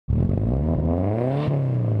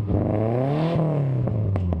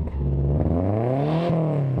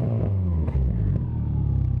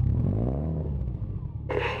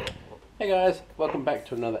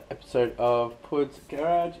to another episode of Pud's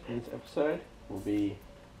Garage. In this episode, we'll be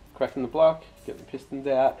cracking the block, getting the pistons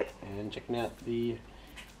out, and checking out the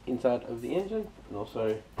inside of the engine, and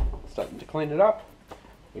also starting to clean it up.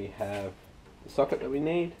 We have the socket that we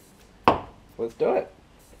need. Let's do it.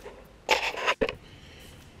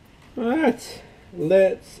 Alright,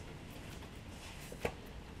 let's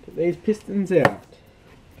get these pistons out.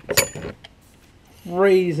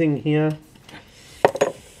 Freezing here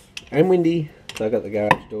and windy, so I got the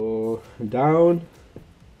garage door down.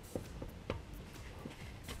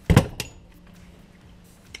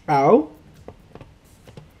 Ow!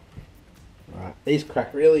 Right, these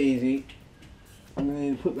crack really easy. I'm going to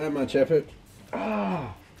need to put that much effort.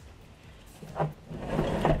 Ah!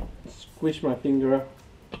 Squish my finger up.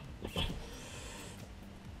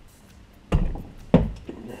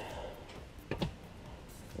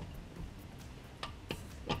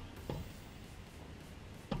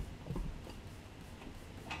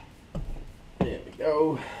 There we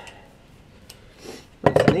go.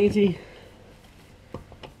 Nice and easy.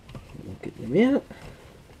 We'll get them out.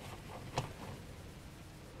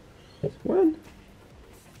 There's one.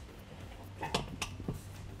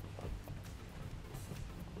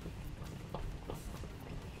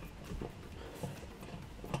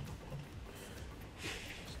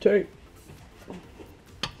 Two.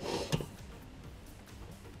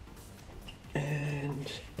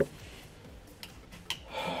 And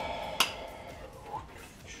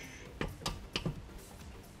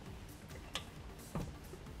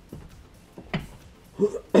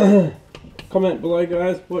comment below,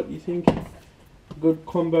 guys, what you think a good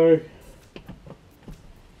combo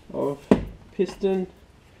of piston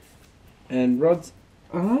and rods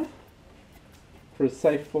are for a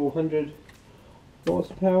safe 400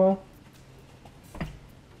 horsepower.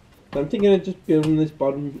 So I'm thinking of just building this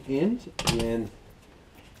bottom end, and then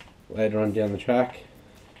later on down the track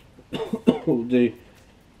we'll do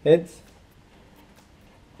heads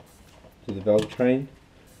to the valve train,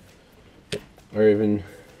 or even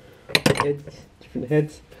heads, different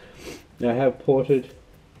heads. Now I have ported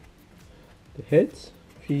the heads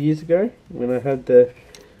a few years ago when I did the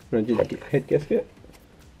head gasket.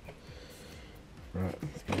 Right,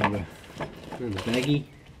 let's get another baggie.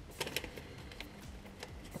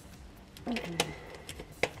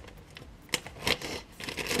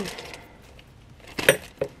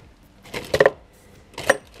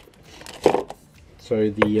 So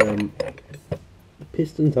the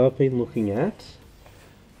pistons I've been looking at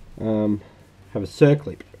have a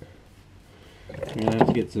circlip. I'm going to have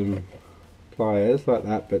to get some pliers like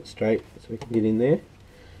that, but straight, so we can get in there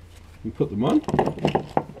and put them on.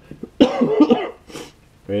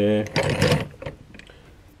 Where I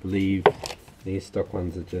believe these stock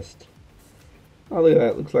ones are just, oh look at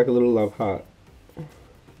that, it looks like a little love heart.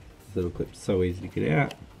 This little clip's so easy to get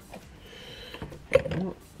out.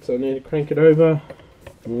 So I need to crank it over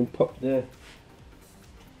and we'll pop the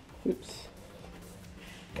clips.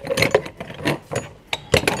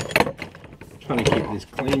 Trying to keep this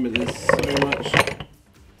clean, but there's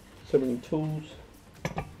so many tools.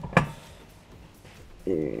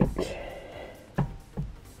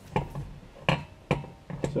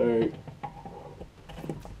 So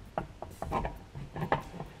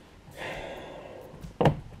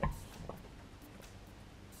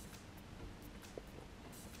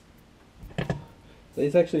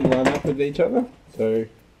these actually line up with each other, so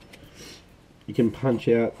you can punch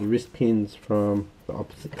out the wrist pins from the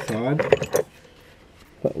opposite side.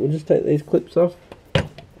 But we'll just take these clips off.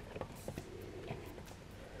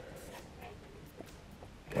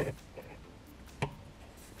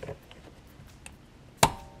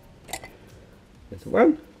 There's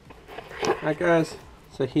one. Alright guys,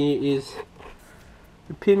 so here is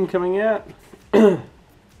the pin coming out.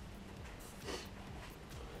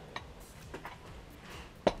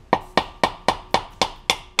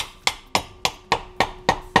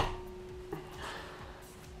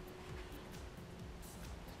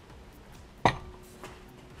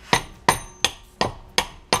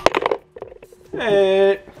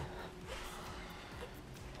 Hey.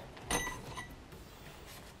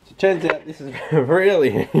 So it turns out this is really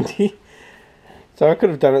handy. So I could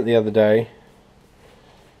have done it the other day.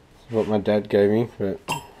 This is what my dad gave me, but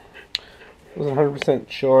I wasn't 100%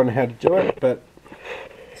 sure on how to do it, but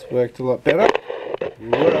it's worked a lot better.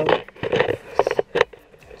 Whoa.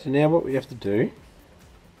 So now what we have to do,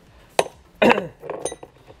 because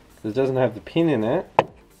it doesn't have the pin in it,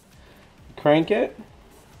 crank it,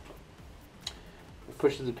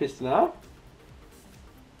 pushes the piston up,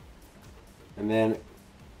 and then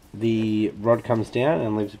the rod comes down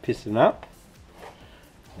and leaves the piston up.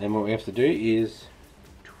 Then what we have to do is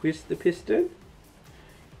twist the piston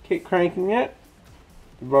keep cranking it,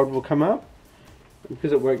 the rod will come up,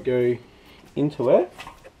 because it won't go into it.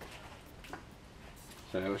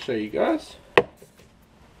 So I'll show you guys.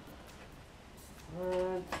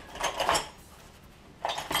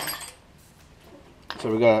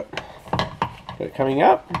 So we got it coming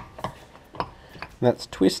up. That's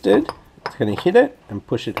twisted. It's going to hit it and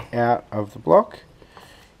push it out of the block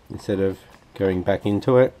instead of going back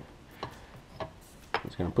into it.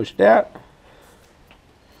 It's going to push it out.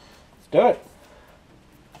 Let's do it.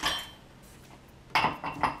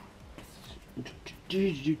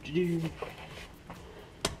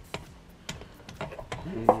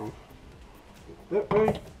 That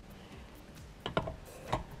way.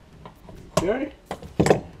 Okay.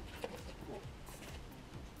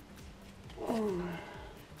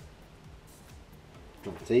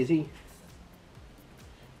 That's easy.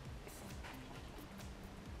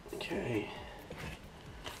 Okay.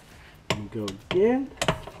 And go again.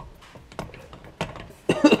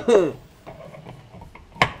 Go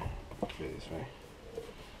this way.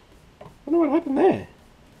 I wonder what happened there.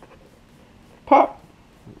 Pop.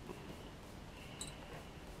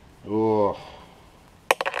 Oh.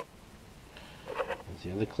 There's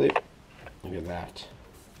the other clip. Look at that.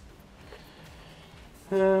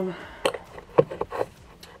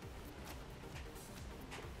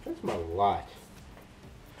 That's my light.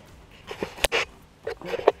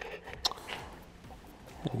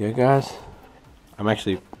 There you go, guys. I'm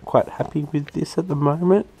actually quite happy with this at the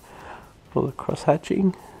moment for the cross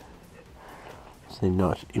hatching. So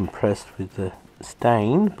not impressed with the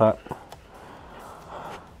stain, but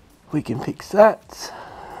we can fix that.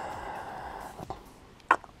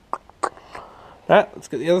 Right, let's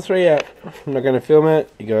get the other three out. I'm not going to film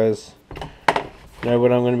it. You guys know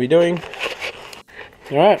what I'm going to be doing.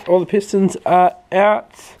 Alright, all the pistons are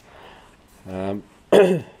out.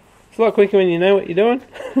 It's a lot quicker when you know what you're doing.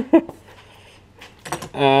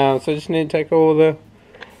 So I just need to take all the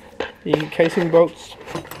casing bolts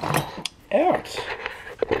out.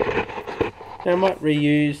 Now I might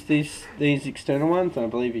reuse these external ones. I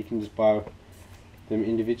believe you can just buy them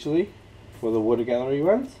individually for the water gallery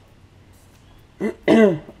ones.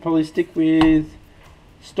 Probably stick with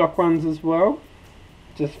stock ones as well,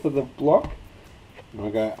 just for the block. And I'll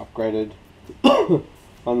go upgraded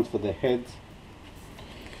ones for the heads.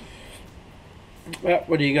 Well,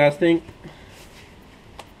 what do you guys think?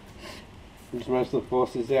 Because most of the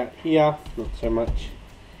force is out here, not so much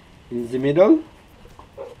in the middle.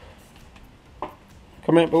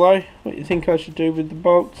 Comment below what you think I should do with the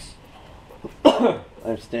bolts.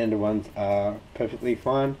 Those standard ones are perfectly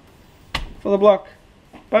fine for the block,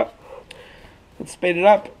 but let's speed it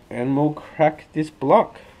up and we'll crack this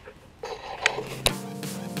block.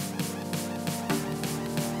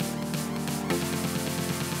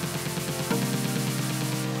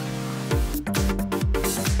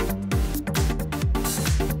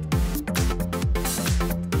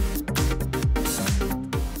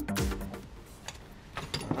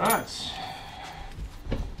 Alright,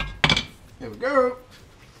 here we go.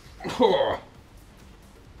 Oh.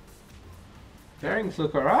 Bearings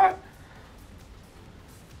look alright.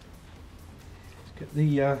 Let's get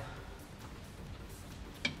the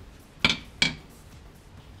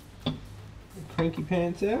cranky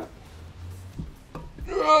pants out.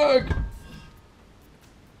 Ugh.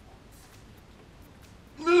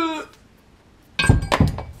 Ugh.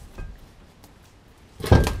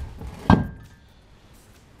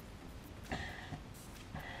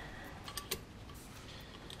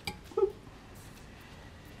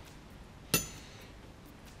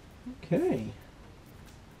 Okay.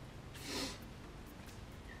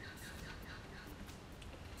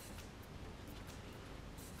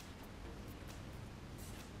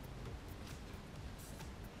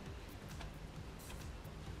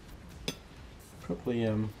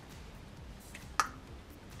 Probably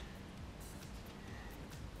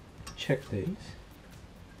check these.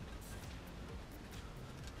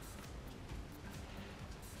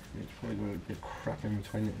 There's probably got a bit of crap in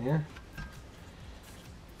between it there.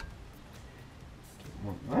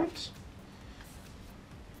 Want that.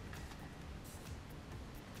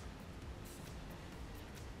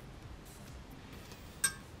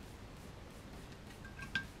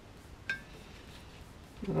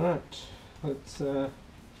 Right, let's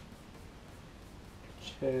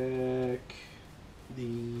check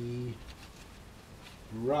the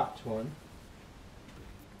right one.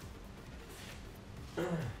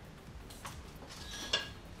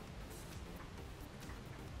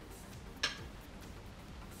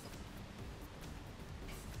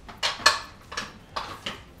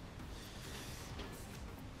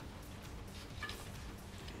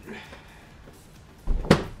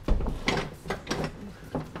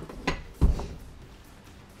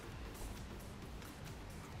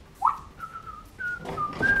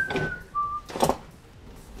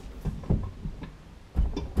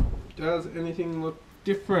 Does anything look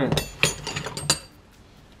different?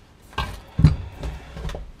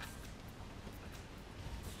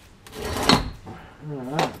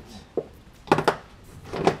 Alright.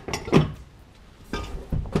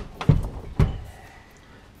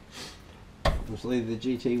 Obviously the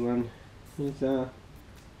GT one is full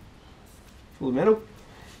of metal,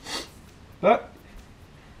 but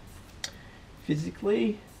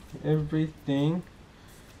physically everything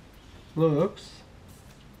looks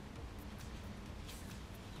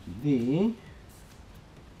the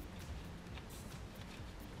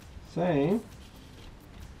same.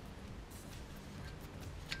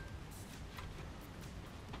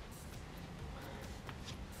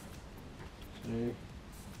 So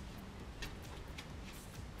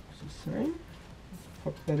it's the same. Let's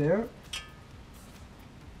pop that out.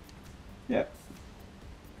 Yep.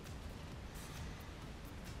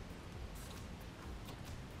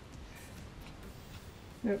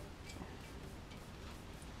 Yep.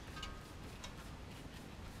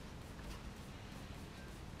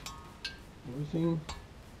 Everything.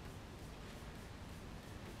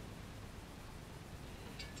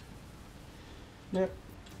 Yep.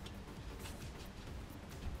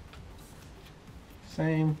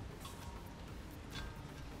 Same.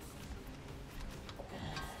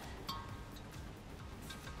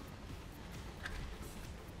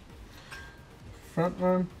 Front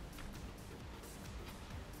one.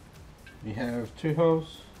 We have 2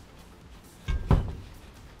 holes.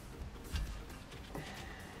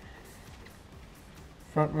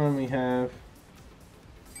 Front one we have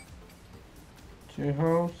 2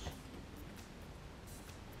 holes.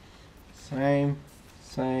 Same.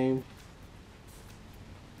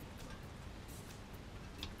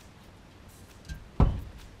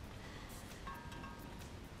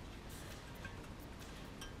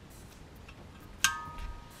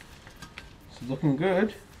 It's looking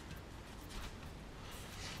good.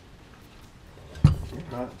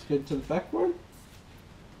 Right, let's go to the back one.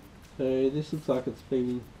 So this looks like it's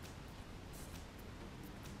been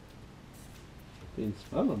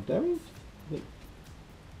spun or damaged.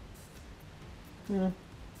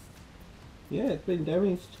 Yeah, it's been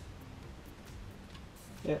damaged.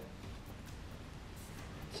 Yeah,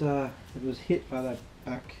 it was hit by that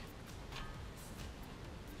back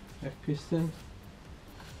piston.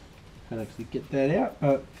 Can't actually get that out,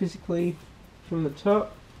 but physically from the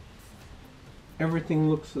top, everything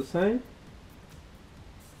looks the same.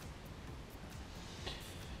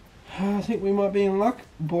 I think we might be in luck,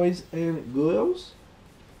 boys and girls.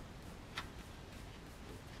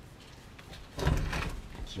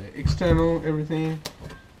 So external, everything.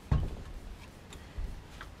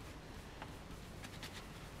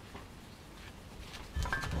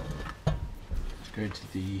 Let's go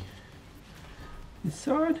to the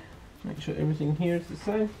inside. Make sure everything here is the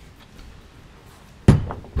same.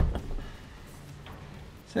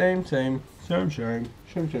 Same.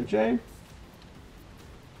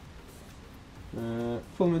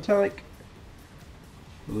 Full metallic.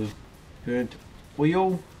 Full of burnt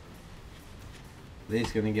oil. This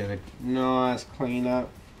is going to get a nice clean up.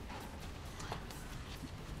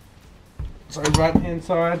 So right hand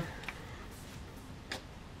side.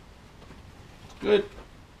 Good.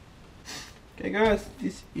 Okay guys,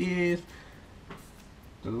 this is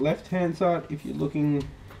the left hand side if you're looking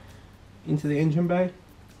into the engine bay. I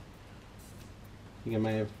think I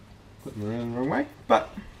may have put them around the wrong way,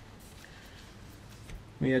 but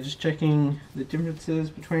we are just checking the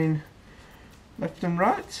differences between left and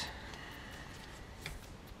right.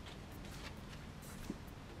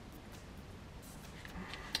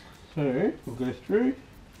 So we'll go through.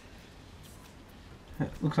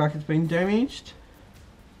 It looks like it's been damaged.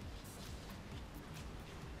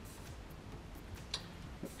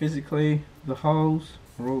 But physically the holes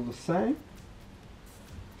are all the same,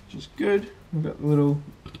 which is good. We've got the little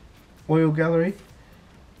oil gallery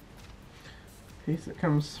piece that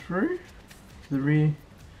comes through the rear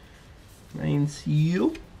main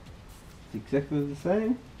seal. It's exactly the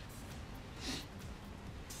same.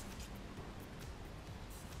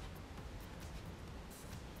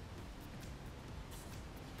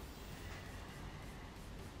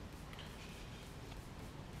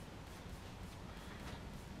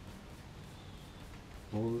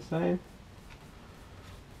 All the same.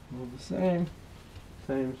 All the same.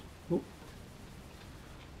 Same. Oop.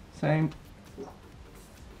 Same.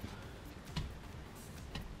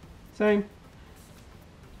 Same.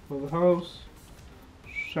 All the holes.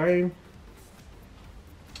 Same.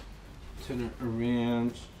 Turn it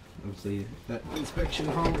around. Obviously that inspection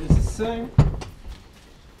hole is the same.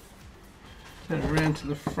 Turn it around to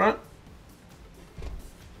the front.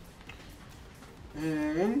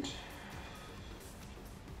 And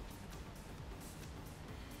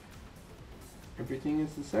everything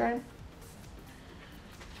is the same.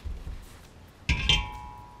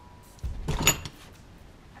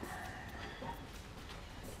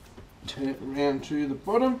 Turn it around to the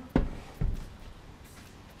bottom.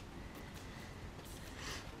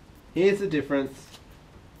 Here's the difference.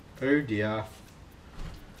 Oh dear.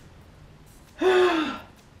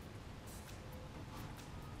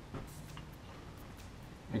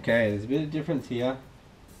 Okay, there's a bit of difference here.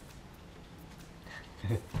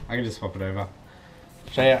 I can just swap it over.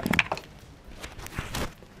 Show you.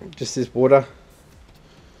 Just this water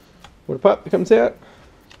pipe that comes out.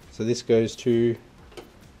 So this goes to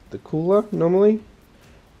the cooler normally,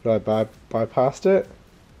 but I bypassed it.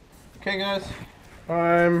 Okay guys,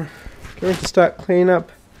 I'm going to start cleaning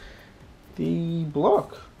up the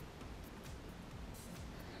block.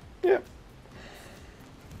 Yep.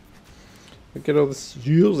 I'll get all the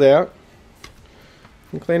seals out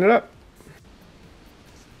and clean it up.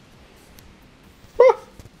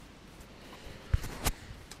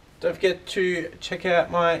 Don't forget to check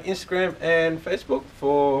out my Instagram and Facebook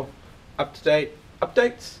for up-to-date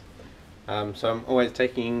updates. So I'm always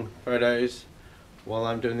taking photos while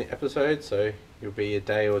I'm doing the episode, so you'll be a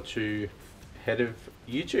day or two ahead of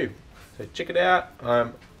YouTube. So check it out.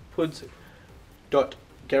 I'm puds.garage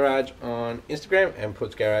on Instagram and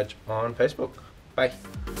pudsgarage on Facebook. Bye.